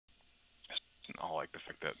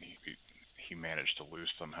fact that he managed to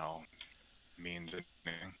lose somehow means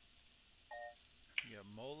anything. You got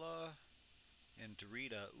Mola and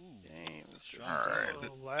Dorita. Ooh, Game's just strong Alright, team.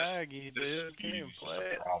 so laggy, dude. Can't even is play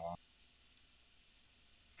a it. problem.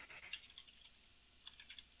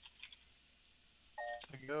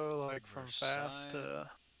 To go like from fast Sine to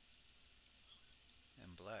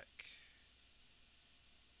and black.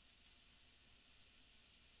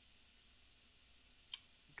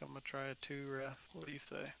 I'm gonna try a 2 ref. What do you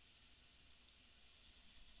say?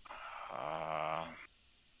 Uh,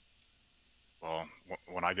 well,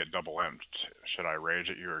 when I get double imped, should I rage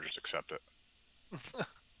at you or just accept it?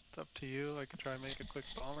 It's up to you. I could try and make a quick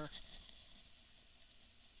bomber.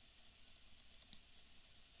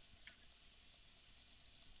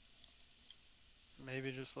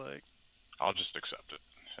 Maybe just like I'll just accept it.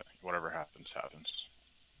 Whatever happens, happens.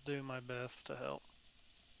 do my best to help.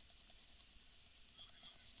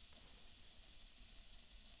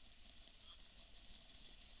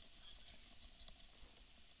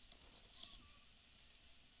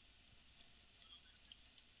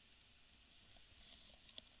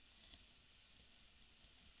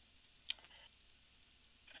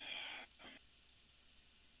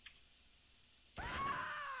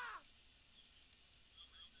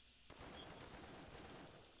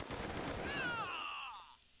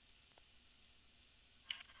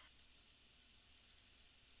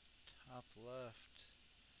 Top left.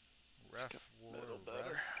 Let's Ref get war middle ref.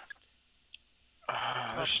 better.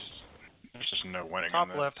 Uh, there's just no winning in Top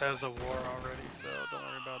this. left has the war already, so don't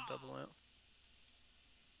worry about double imp.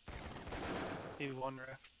 He 1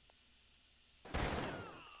 ref.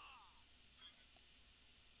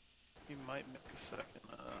 He might make a second.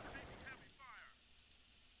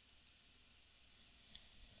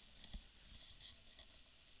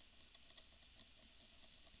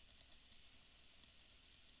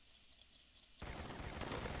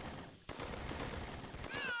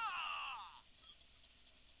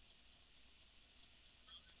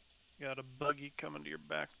 Got a buggy coming to your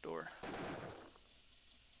back door.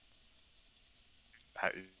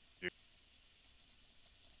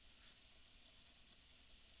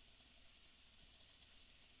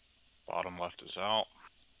 Bottom left is out.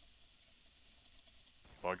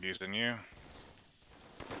 Buggy's in you.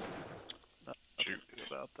 Nothing Shoot. to do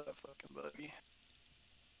about that fucking buggy.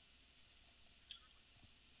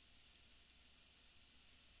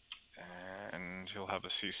 And he'll have a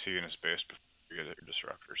CC in his base before you get your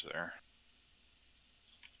disruptors there.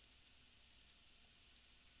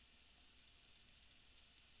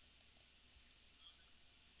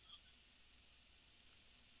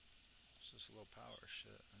 It's just low power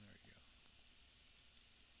shit. There we go.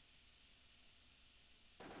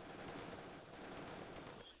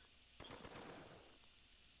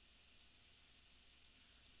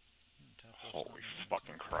 Top left's not Holy moving.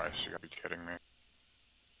 fucking Christ, you gotta be kidding me.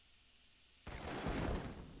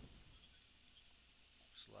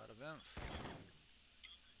 Slide of inf.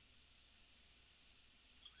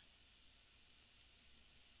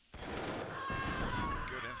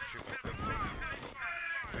 Good infantry by purple.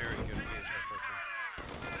 Very good engage by purple.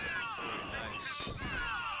 Very nice.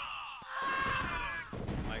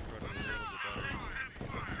 Microed it a little bit better.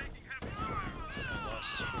 I lost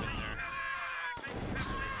some in there.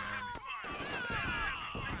 Still going in.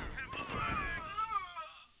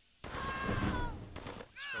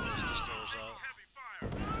 Let's throw those distillers out.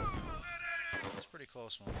 It's a pretty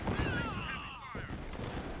close one. Purple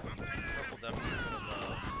definitely could have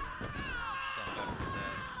done better with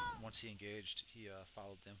that. Once he engaged, he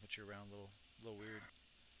followed the infantry around a little weird.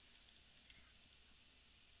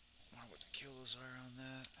 I wonder what the kilos are on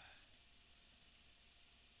that.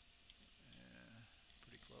 Yeah,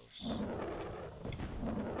 pretty close.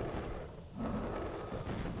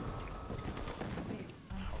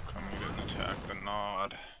 How come you didn't attack the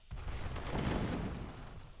nod?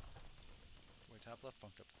 Boy, top left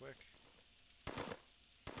bumped up quick.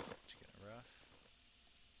 Let's get a ref.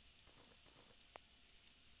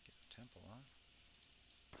 Get a temple on.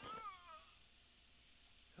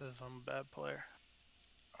 Because I'm a bad player.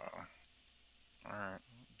 Oh. Alright.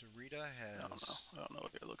 Well, Dorita has I don't know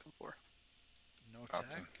what you're looking for. no Nothing.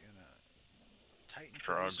 tech and a Titan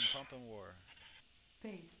Drugs. producing pump and war.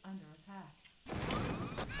 Base under attack.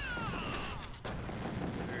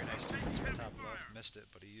 Very nice defense by top left. Missed it,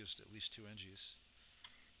 but he used at least 2 NGs.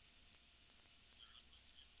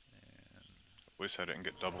 And At least I didn't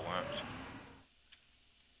get double imped.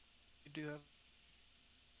 You do have.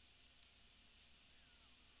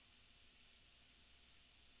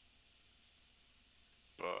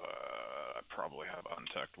 But I probably have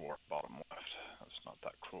untech war bottom left. That's not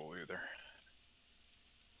that cool either.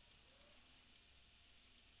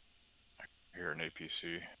 here in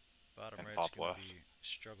APC Bottom and right's top gonna left. be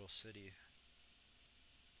Struggle City.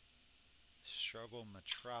 Struggle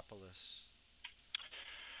Metropolis.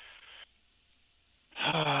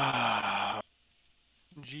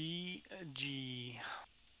 GG.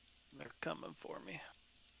 They're coming for me.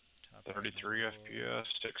 Top right 33 middle. FPS,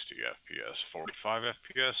 60 FPS, 45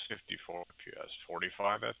 FPS, 54 FPS,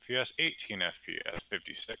 45 FPS, 18 FPS,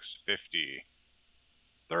 56, 50,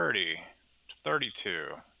 30, 32,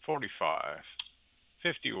 45,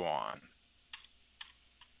 51.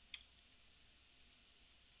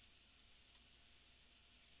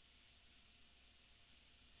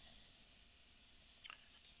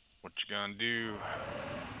 What you gonna do?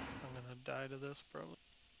 I'm gonna die to this probably.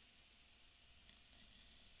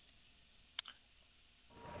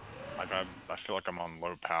 Like I feel like I'm on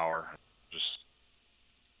low power. Just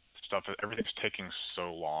stuff. Everything's taking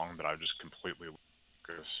so long that I just completely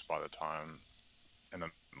focus by the time in the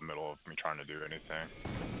middle of me trying to do anything.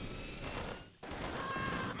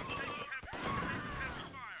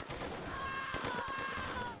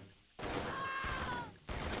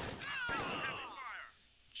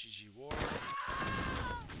 GG War. Base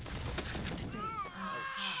under attack.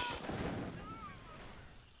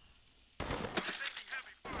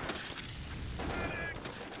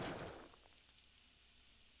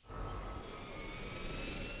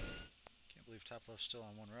 Can't believe top left's still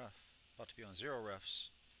on 1 ref. About to be on 0 refs.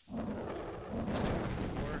 War.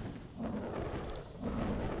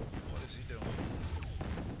 What is he doing?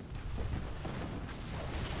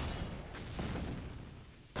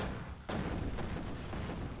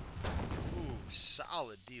 Ooh,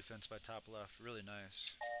 solid defense by top left. Really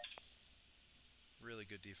nice. Really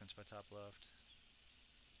good defense by top left.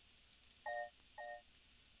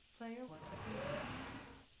 Player was defeated.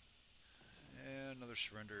 And another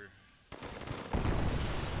surrender.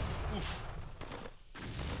 Oof.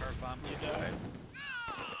 Car bomb. You died.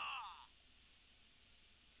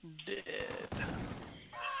 Dead. Player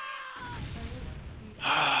was defeated.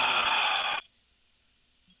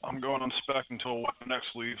 I'm going on spec until Weapon X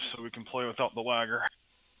leaves so we can play without the lagger.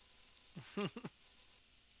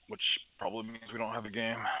 Which probably means we don't have a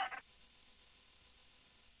game.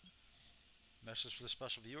 Message for the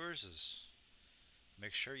special viewers is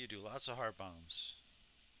make sure you do lots of heart bombs.